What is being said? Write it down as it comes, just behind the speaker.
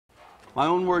My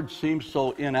own words seem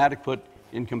so inadequate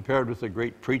in compared with the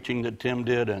great preaching that Tim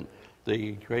did and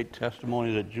the great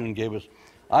testimony that June gave us.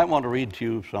 I want to read to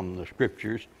you some of the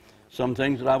scriptures, some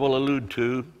things that I will allude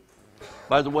to.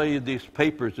 By the way, these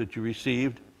papers that you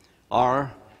received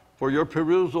are for your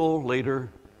perusal later,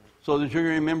 so that you can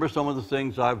remember some of the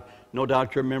things. I've no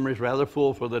doubt your memory is rather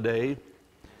full for the day,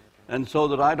 and so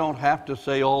that I don't have to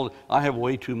say all. I have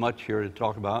way too much here to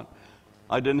talk about.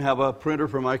 I didn't have a printer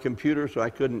for my computer, so I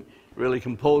couldn't really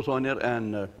compose on it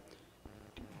and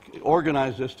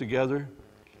organize this together.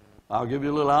 I'll give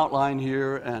you a little outline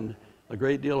here, and a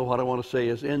great deal of what I want to say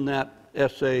is in that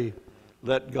essay,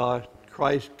 Let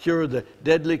Christ Cure the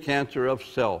Deadly Cancer of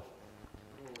Self.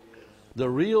 The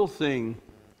real thing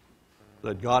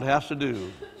that God has to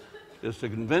do is to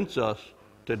convince us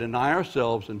to deny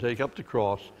ourselves and take up the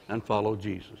cross and follow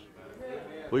Jesus.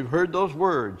 We've heard those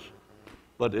words,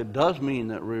 but it does mean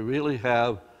that we really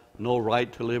have no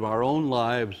right to live our own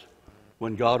lives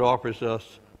when God offers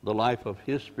us the life of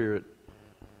His Spirit,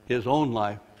 His own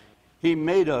life. He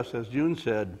made us, as June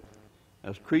said,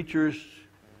 as creatures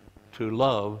to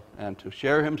love and to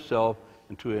share Himself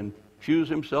and to infuse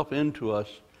Himself into us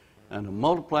and to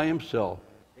multiply Himself.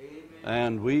 Amen.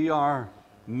 And we are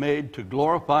made to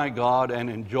glorify God and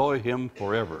enjoy Him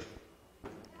forever.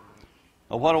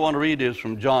 Now, what I want to read is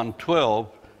from John 12,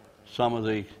 some of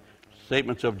the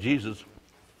statements of Jesus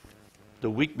the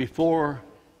week before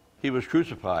He was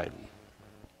crucified.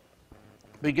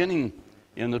 Beginning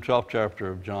in the 12th chapter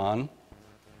of John,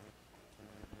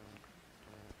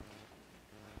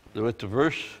 with the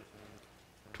verse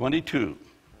 23.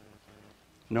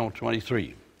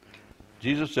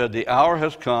 Jesus said, "The hour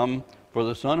has come for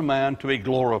the Son of Man to be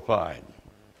glorified.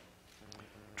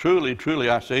 Truly, truly,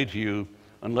 I say to you,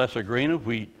 unless a grain of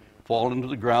wheat fall into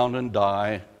the ground and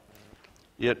die,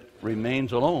 it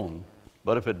remains alone.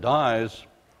 But if it dies,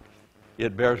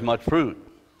 it bears much fruit.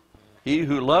 He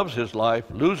who loves his life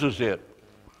loses it.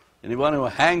 Anyone who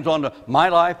hangs on to my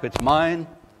life, it's mine,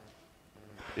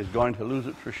 is going to lose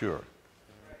it for sure.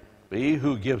 But he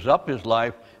who gives up his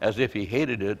life as if he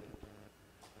hated it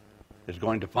is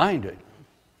going to find it."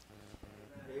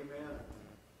 Amen.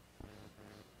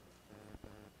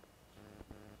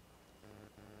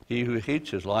 He who hates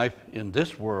his life in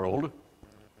this world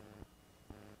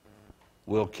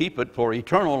will keep it for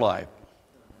eternal life.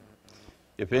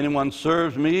 If anyone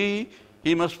serves me,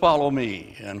 he must follow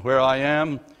me, and where I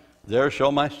am, there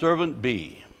shall my servant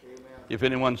be. Amen. If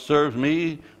anyone serves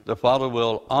me, the Father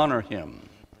will honor him.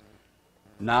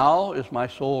 Now is my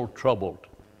soul troubled.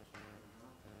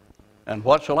 And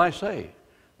what shall I say?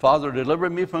 Father, deliver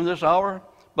me from this hour.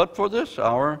 But for this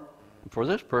hour, for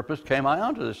this purpose came I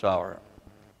unto this hour.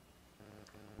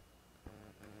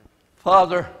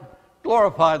 Father,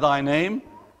 glorify thy name.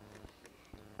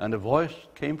 And a voice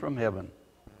came from heaven.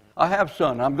 I have,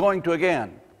 son, I'm going to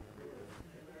again.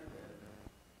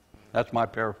 That's my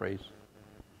paraphrase.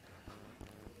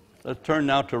 Let's turn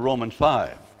now to Romans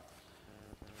 5.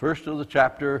 First of the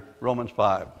chapter, Romans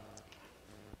 5.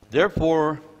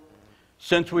 Therefore,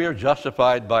 since we are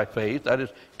justified by faith, that is,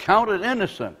 counted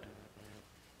innocent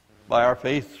by our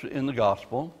faith in the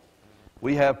gospel,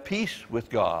 we have peace with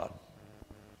God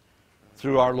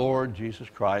through our Lord Jesus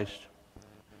Christ.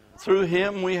 Through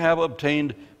Him we have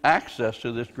obtained access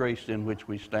to this grace in which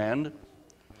we stand,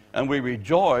 and we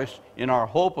rejoice in our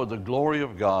hope of the glory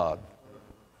of God.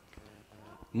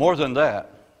 More than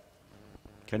that,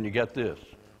 can you get this?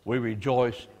 We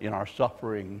rejoice in our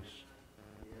sufferings.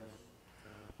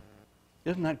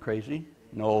 Isn't that crazy?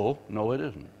 No, it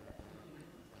isn't.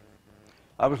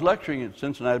 I was lecturing at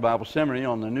Cincinnati Bible Seminary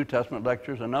on the New Testament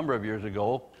lectures a number of years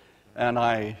ago, and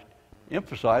I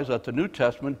emphasized that the New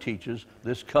Testament teaches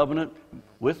this covenant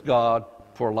with God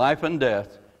for life and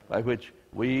death, by which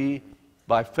we,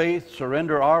 by faith,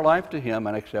 surrender our life to Him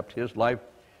and accept His life.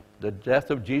 The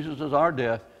death of Jesus is our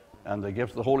death, and the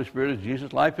gift of the Holy Spirit is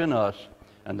Jesus' life in us,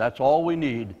 and that's all we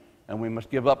need, and we must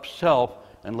give up self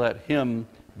and let Him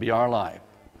be our life.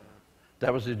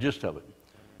 That was the gist of it.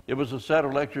 It was a set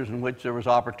of lectures in which there was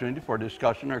opportunity for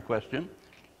discussion or question,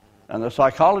 and the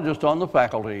psychologist on the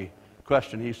faculty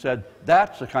questioned. He said,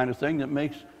 "That's the kind of thing that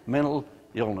makes mental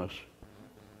illness."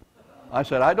 I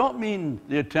said, "I don't mean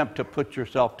the attempt to put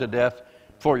yourself to death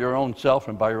for your own self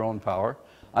and by your own power.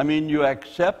 I mean you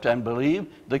accept and believe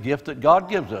the gift that God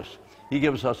gives us. He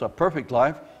gives us a perfect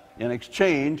life in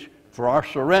exchange for our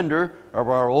surrender of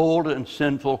our old and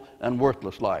sinful and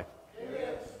worthless life."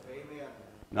 Yes. Amen.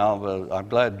 Now, I'm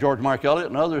glad George Mark Elliott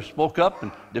and others spoke up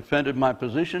and defended my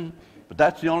position, but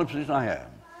that's the only position I have.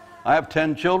 I have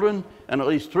 10 children, and at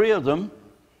least 3 of them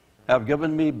have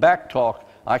given me back talk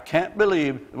I can't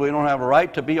believe we don't have a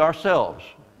right to be ourselves.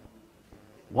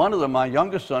 One of them, my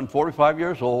youngest son, 45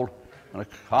 years old, an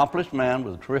accomplished man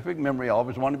with a terrific memory,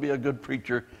 always wanted to be a good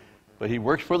preacher, but he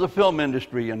works for the film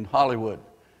industry in Hollywood.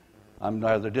 I'm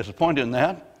rather disappointed in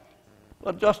that.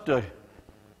 But just a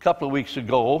couple of weeks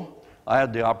ago, I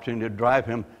had the opportunity to drive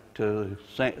him to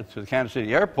the Kansas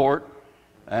City airport,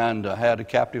 and I had a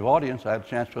captive audience. I had a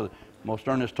chance for the most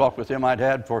earnest talk with him I'd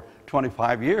had for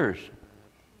 25 years.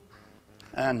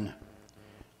 And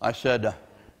I said,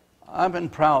 I've been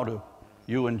proud of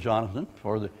you and Jonathan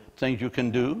for the things you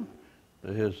can do.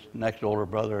 His next older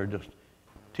brother just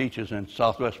teaches in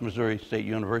Southwest Missouri State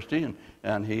University,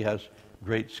 and he has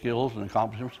great skills and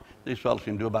accomplishments. These fellows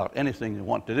can do about anything they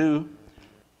want to do.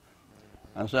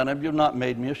 I said, you've not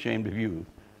made me ashamed of you,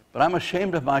 but I'm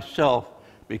ashamed of myself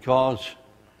because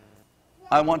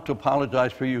I want to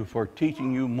apologize for you for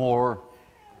teaching you more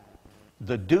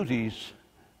the duties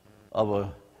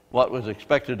of what was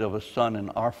expected of a son in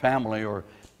our family or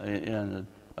in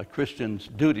a Christian's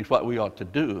duties, what we ought to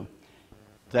do,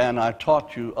 than I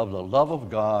taught you of the love of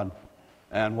God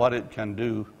and what it can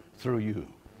do through you.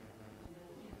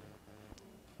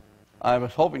 I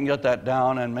was hoping to get that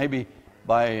down, and maybe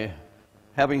by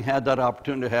having had that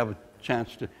opportunity to have a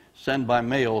chance to send by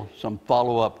mail some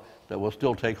follow-up that will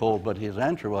still take hold, but his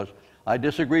answer was, I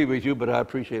disagree with you, but I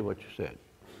appreciate what you said.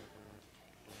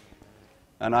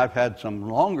 And I've had some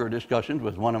longer discussions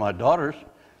with one of my daughters,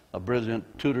 a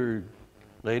brilliant tutor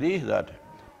lady, that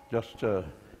just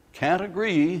can't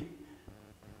agree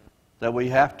that we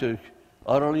have to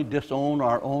utterly disown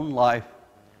our own life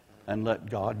and let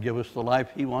God give us the life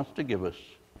He wants to give us.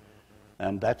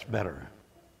 And that's better.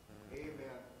 Amen.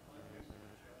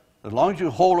 As long as you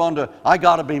hold on to, I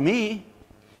got to be me,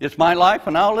 it's my life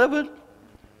and I'll live it.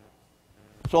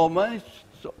 So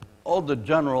the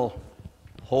general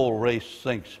whole race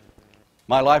thinks,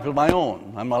 my life is my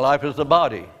own, and my life is the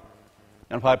body.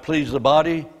 And if I please the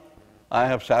body, I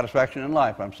have satisfaction in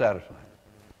life. I'm satisfied.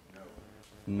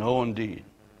 No, indeed.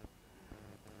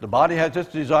 The body has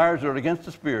its desires that are against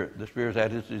the spirit. The spirit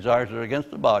has its desires that are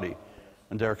against the body.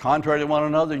 And they're contrary to one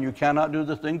another, and you cannot do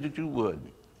the things that you would.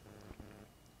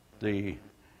 The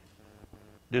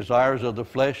desires of the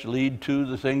flesh lead to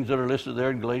the things that are listed there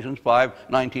in Galatians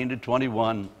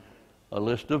 5:19-21, a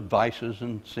list of vices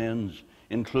and sins,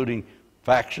 including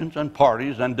factions and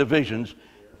parties and divisions.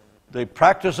 The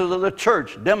practices of the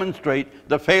church demonstrate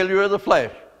the failure of the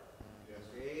flesh.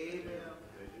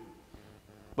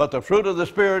 But the fruit of the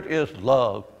Spirit is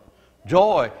love,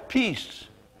 joy, peace,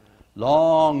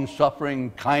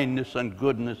 long-suffering, kindness and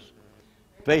goodness,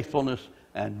 faithfulness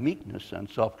and meekness and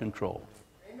self-control.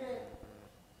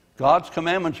 God's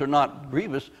commandments are not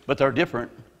grievous, but they're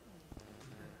different.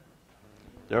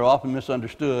 They're often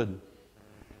misunderstood.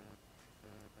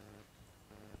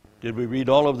 Did we read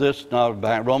all of this? Now,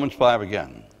 back Romans 5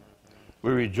 again.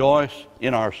 We rejoice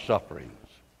in our sufferings,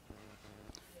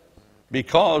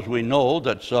 because we know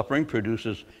that suffering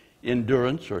produces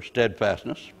endurance or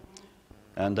steadfastness,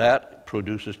 and that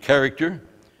produces character,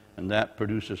 and that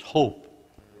produces hope.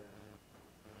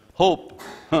 Hope.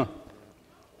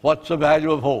 What's the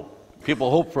value of hope?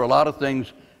 People hope for a lot of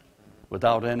things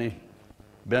without any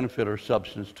benefit or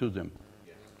substance to them.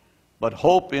 But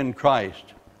hope in Christ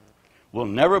will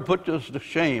never put us to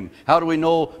shame. How do we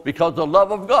know? Because the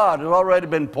love of God has already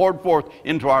been poured forth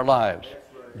into our lives.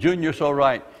 Junior's so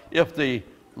right. If the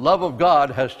love of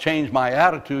God has changed my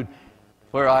attitude,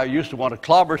 where I used to want to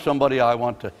clobber somebody, I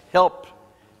want to help.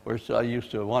 Where I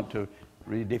used to want to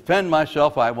defend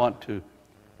myself, I want to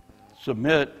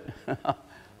submit.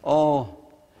 Oh,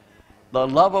 the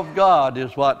love of God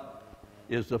is what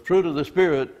is the fruit of the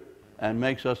Spirit and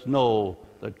makes us know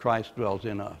that Christ dwells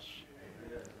in us.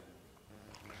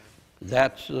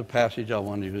 That's the passage I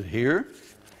wanted you to hear.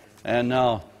 And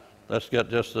now let's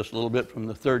get just this little bit from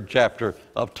the 3rd chapter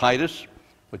of Titus,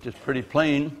 which is pretty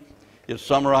plain. It's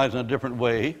summarized in a different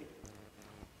way.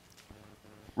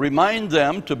 Remind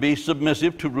them to be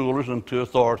submissive to rulers and to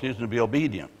authorities and to be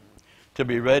obedient, to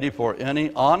be ready for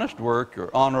any honest work or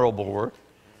honorable work,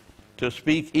 to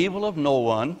speak evil of no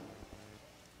one,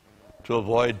 to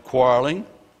avoid quarreling,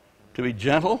 to be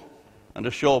gentle, and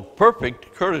to show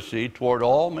perfect courtesy toward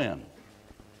all men.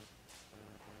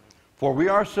 For we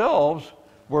ourselves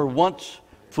were once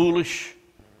foolish,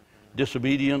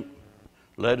 disobedient,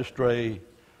 led astray,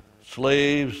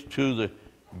 slaves to the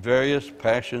various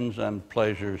passions and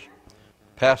pleasures,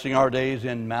 passing our days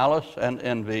in malice and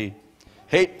envy,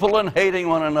 hateful and hating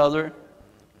one another.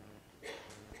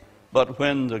 But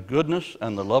when the goodness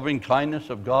and the loving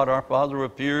kindness of God our Father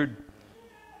appeared,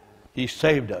 He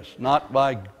saved us, not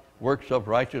by works of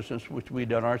righteousness which we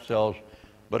done ourselves,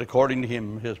 but according to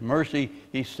His mercy,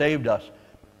 He saved us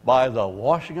by the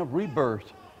washing of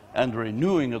rebirth and the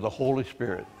renewing of the Holy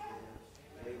Spirit.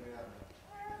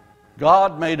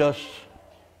 God made us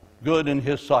good in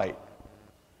His sight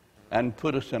and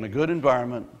put us in a good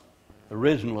environment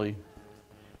originally,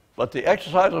 but the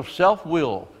exercise of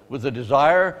self-will with a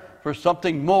desire for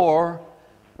something more,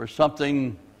 for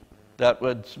something that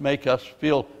would make us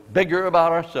feel bigger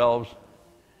about ourselves,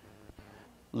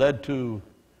 led to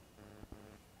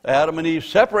Adam and Eve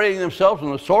separating themselves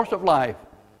from the source of life.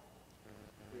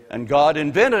 And God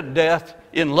invented death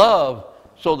in love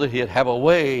so that He'd have a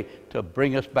way to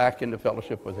bring us back into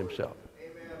fellowship with Himself.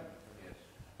 Amen.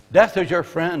 Death is your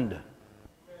friend.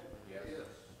 Yes.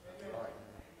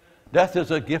 Death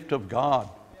is a gift of God.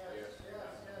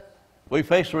 We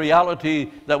face the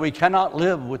reality that we cannot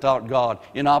live without God,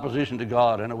 in opposition to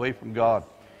God and away from God.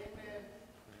 Amen.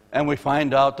 And we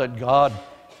find out that God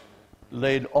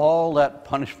laid all that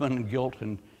punishment and guilt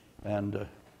and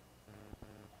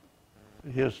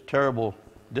His terrible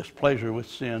displeasure with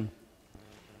sin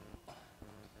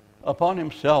upon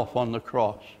Himself on the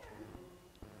cross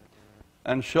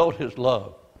and showed His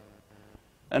love.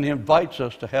 And He invites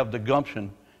us to have the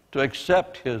gumption to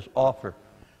accept His offer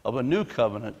of a new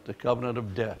covenant, the covenant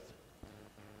of death.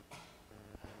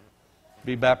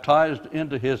 Be baptized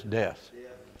into His death.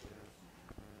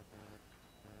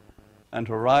 And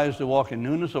to rise to walk in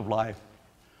newness of life,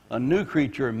 a new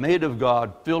creature made of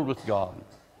God, filled with God.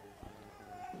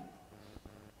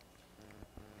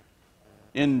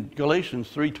 In Galatians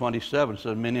 3:27 it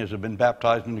says, many as have been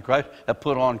baptized into Christ have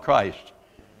put on Christ.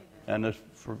 And it's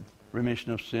for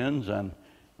remission of sins and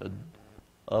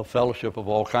a fellowship of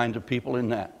all kinds of people in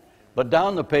that. But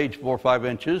down the page 4 or 5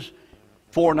 inches,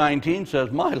 4:19 says,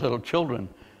 my little children,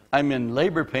 I'm in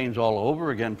labor pains all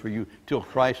over again for you till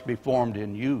Christ be formed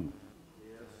in you.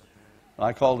 Yes.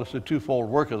 I call this the twofold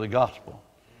work of the gospel.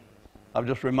 I was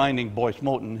just reminding Boyce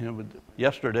Moten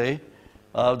yesterday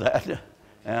of that.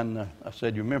 And I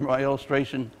said, you remember my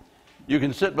illustration? You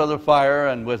can sit by the fire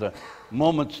and with a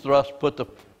moment's thrust put the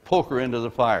poker into the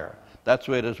fire. That's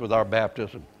the way it is with our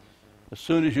baptism. As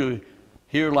soon as you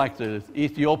hear, like the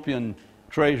Ethiopian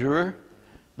treasurer,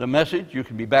 the message, you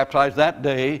can be baptized that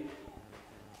day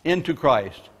into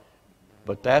Christ.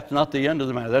 But that's not the end of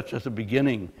the matter. That's just the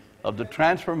beginning of the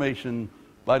transformation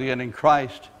by getting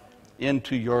Christ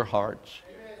into your hearts.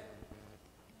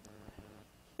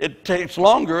 It takes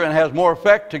longer and has more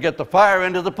effect to get the fire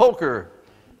into the poker.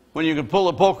 When you can pull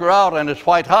the poker out and it's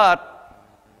white hot,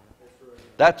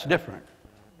 that's different.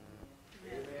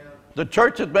 The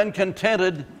church has been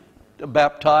contented to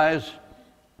baptize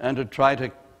and to try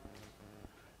to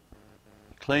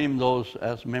claim those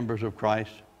as members of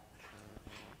Christ.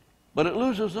 But it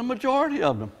loses the majority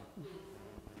of them.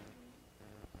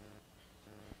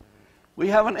 We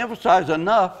haven't emphasized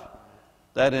enough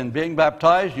that in being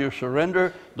baptized, you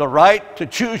surrender the right to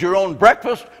choose your own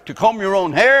breakfast, to comb your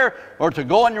own hair, or to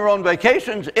go on your own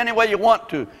vacations any way you want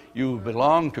to. You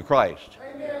belong to Christ.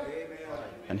 Amen.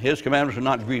 And His commandments are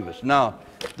not grievous. Now,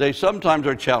 they sometimes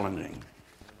are challenging.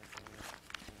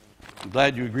 I'm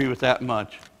glad you agree with that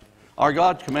much. Are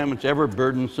God's commandments ever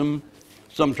burdensome?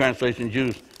 Some translations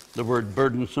use the word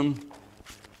burdensome.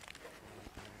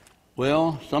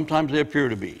 Well, sometimes they appear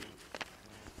to be.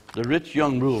 The rich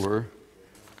young ruler,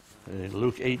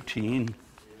 Luke 18,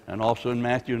 and also in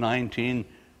Matthew 19,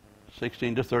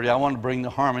 16 to 30. I want to bring the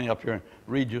harmony up here and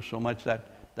read you so much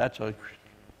that's a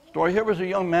story. Here was a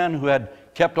young man who had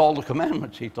kept all the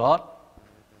commandments, he thought.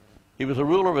 He was a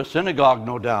ruler of a synagogue,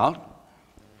 no doubt,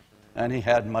 and he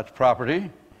had much property,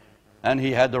 and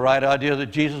he had the right idea that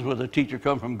Jesus was a teacher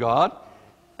come from God,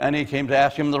 and he came to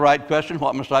ask Him the right question,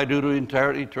 what must I do to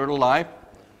inherit eternal life?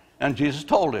 And Jesus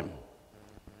told him,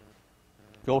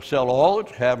 go sell all that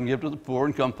you have and give to the poor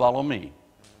and come follow me.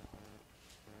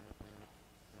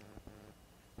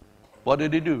 What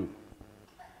did he do?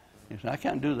 He said, I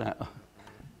can't do that.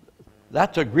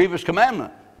 That's a grievous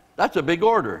commandment. That's a big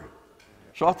order.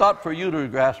 So I thought for you to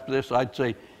grasp this, I'd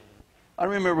say, I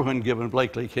remember when Gibbon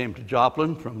Blakely came to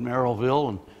Joplin from Merrillville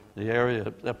and the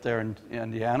area up there in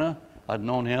Indiana. I'd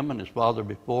known him and his father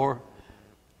before.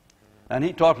 And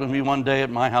he talked with me one day at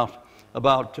my house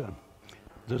about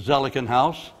the Zellican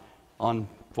house on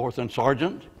 4th and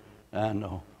Sargent, and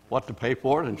what to pay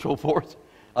for it and so forth.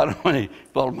 I don't know if he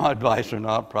followed my advice or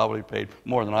not. Probably paid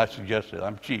more than I suggested.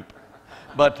 I'm cheap.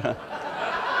 But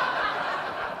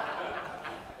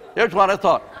here's what I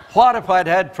thought. What if I'd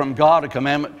had from God a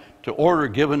commandment to order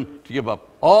given to give up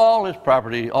all his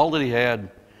property, all that he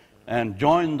had, and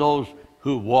join those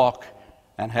who walk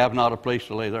and have not a place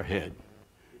to lay their head?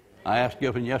 I asked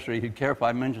Giffen yesterday if he'd care if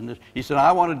I mentioned this. He said,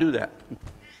 I want to do that.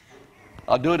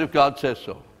 I'll do it if God says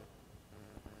so.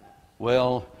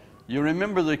 Well, you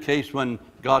remember the case when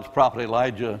God's prophet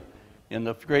Elijah, in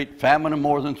the great famine of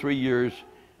more than 3 years,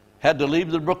 had to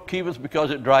leave the brook Grievous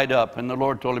because it dried up. And the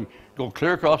Lord told him, go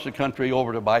clear across the country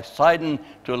over to by Sidon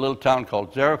to a little town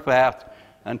called Zarephath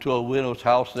and to a widow's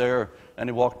house there. And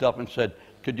he walked up and said,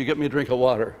 could you get me a drink of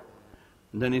water?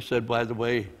 And then he said, by the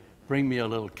way, bring me a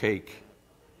little cake.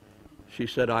 She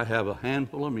said, I have a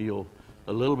handful of meal,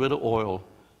 a little bit of oil.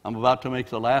 I'm about to make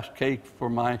the last cake for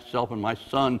myself and my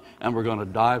son, and we're going to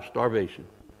die of starvation.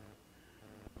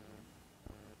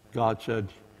 God said,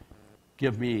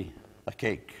 give me a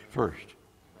cake first,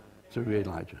 through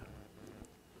Elijah.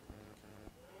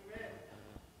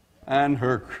 And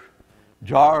her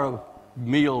jar of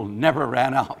meal never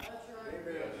ran out.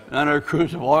 And her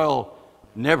cruse of oil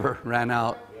never ran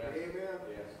out.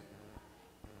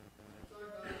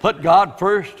 Put God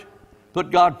first. Put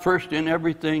God first in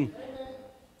everything.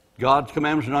 God's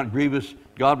commandments are not grievous.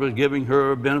 God was giving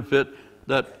her a benefit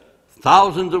that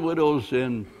thousands of widows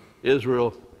in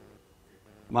Israel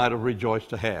might have rejoiced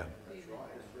to have.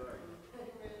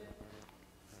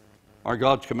 Are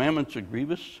God's commandments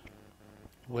grievous?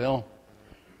 Well,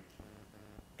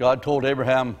 God told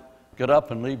Abraham, get up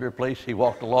and leave your place. He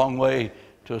walked a long way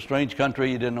to a strange country.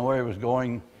 He didn't know where he was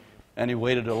going. And he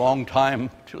waited a long time,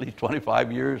 till he's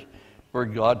 25 years, for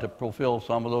God to fulfill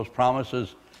some of those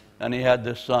promises. And he had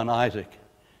this son, Isaac.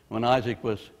 When Isaac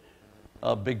was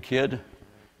a big kid,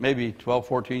 maybe 12,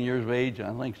 14 years of age,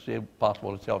 I think it's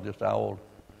possible to tell just how old,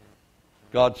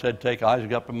 God said, take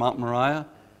Isaac up to Mount Moriah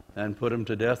and put him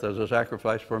to death as a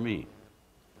sacrifice for me.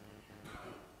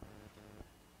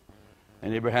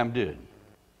 And Abraham did.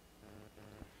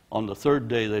 On the third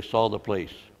day, they saw the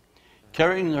place,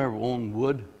 carrying their own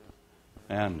wood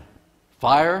and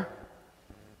fire.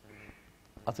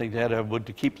 I think they had to have wood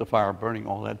to keep the fire burning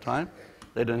all that time.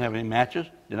 They didn't have any matches,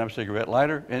 didn't have a cigarette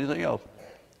lighter, anything else.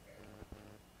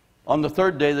 On the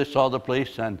third day, they saw the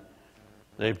place, and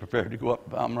they prepared to go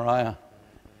up Mount Moriah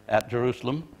at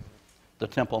Jerusalem, the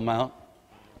Temple Mount.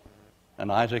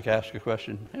 And Isaac asked a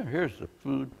question. Here's the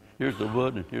food, here's the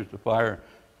wood, and here's the fire.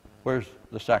 Where's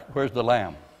the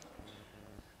lamb?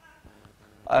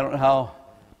 I don't know how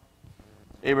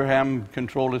Abraham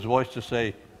controlled his voice to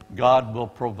say, God will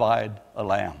provide a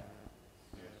lamb.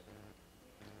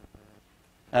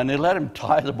 And they let him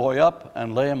tie the boy up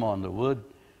and lay him on the wood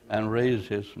and raise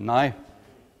his knife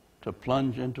to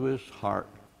plunge into his heart.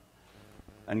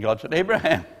 And God said,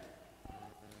 Abraham.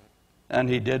 And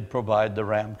he did provide the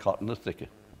ram caught in the thicket.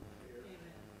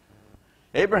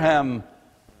 Abraham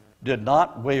did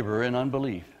not waver in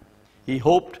unbelief. He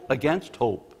hoped against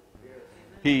hope.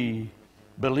 He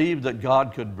believed that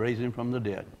God could raise him from the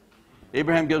dead.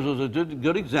 Abraham gives us a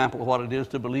good example of what it is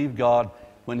to believe God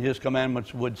when his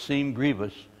commandments would seem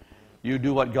grievous. You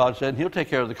do what God said, and he'll take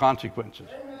care of the consequences.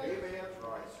 Amen.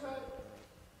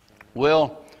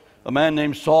 Well, a man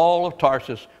named Saul of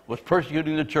Tarsus was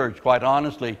persecuting the church, quite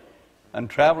honestly, and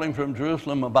traveling from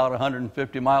Jerusalem about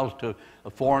 150 miles to a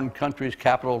foreign country's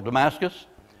capital, Damascus,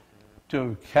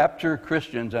 to capture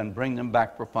Christians and bring them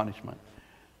back for punishment.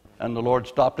 And the Lord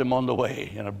stopped him on the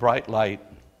way in a bright light.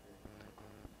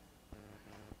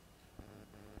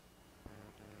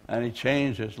 And he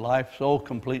changed his life so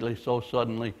completely, so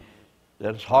suddenly,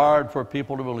 that it's hard for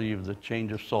people to believe the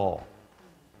change of Saul.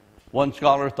 One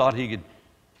scholar thought he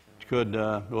could,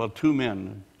 two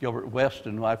men, Gilbert West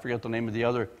and I forget the name of the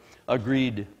other,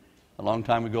 agreed a long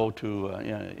time ago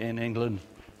in England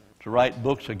to write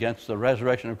books against the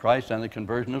resurrection of Christ and the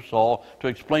conversion of Saul, to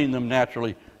explain them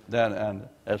naturally and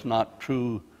as not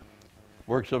true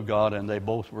works of God, and they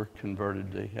both were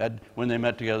converted. They had, when they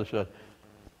met together, said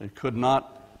they could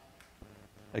not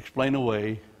explain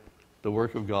away the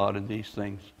work of God in these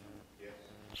things. Yes.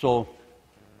 So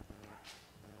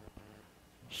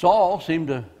Saul seemed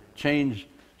to change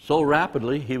so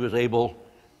rapidly, he was able,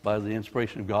 by the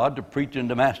inspiration of God, to preach in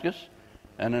Damascus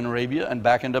and in Arabia and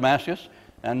back in Damascus,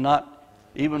 and not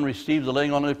even receive the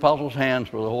laying on of the apostles' hands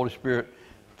for the Holy Spirit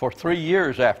for 3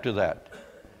 years after that.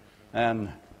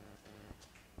 And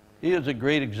he is a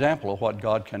great example of what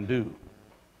God can do.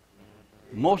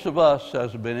 Most of us,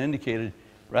 as has been indicated,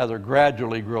 rather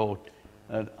gradually grow.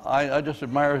 I just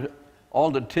admire all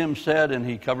that Tim said, and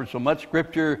he covered so much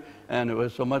scripture, and it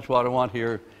was so much what I want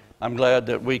here. I'm glad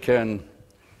that we can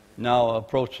now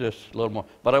approach this a little more.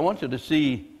 But I want you to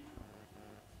see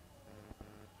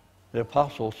the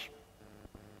apostles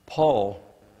Paul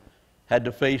had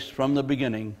to face from the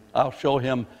beginning. I'll show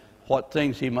him what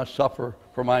things he must suffer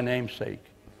for my name's sake.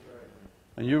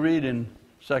 And you read in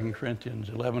 2 Corinthians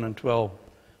 11 and 12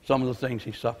 some of the things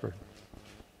he suffered.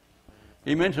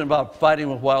 He mentioned about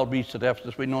fighting with wild beasts at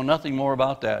Ephesus. We know nothing more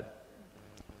about that.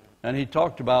 And he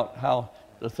talked about how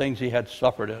the things he had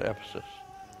suffered at Ephesus.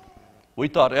 We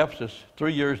thought Ephesus,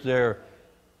 3 years there,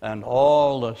 and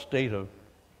all the state of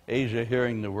Asia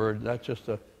hearing the word, that's just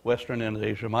the western end of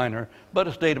Asia Minor, but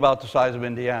a state about the size of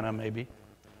Indiana maybe.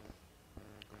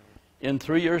 In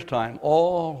 3 years' time,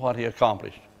 all what he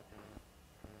accomplished.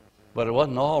 But it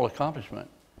wasn't all accomplishment.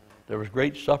 There was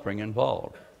great suffering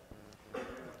involved.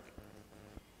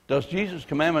 Does Jesus'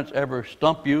 commandments ever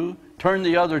stump you? Turn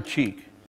the other cheek.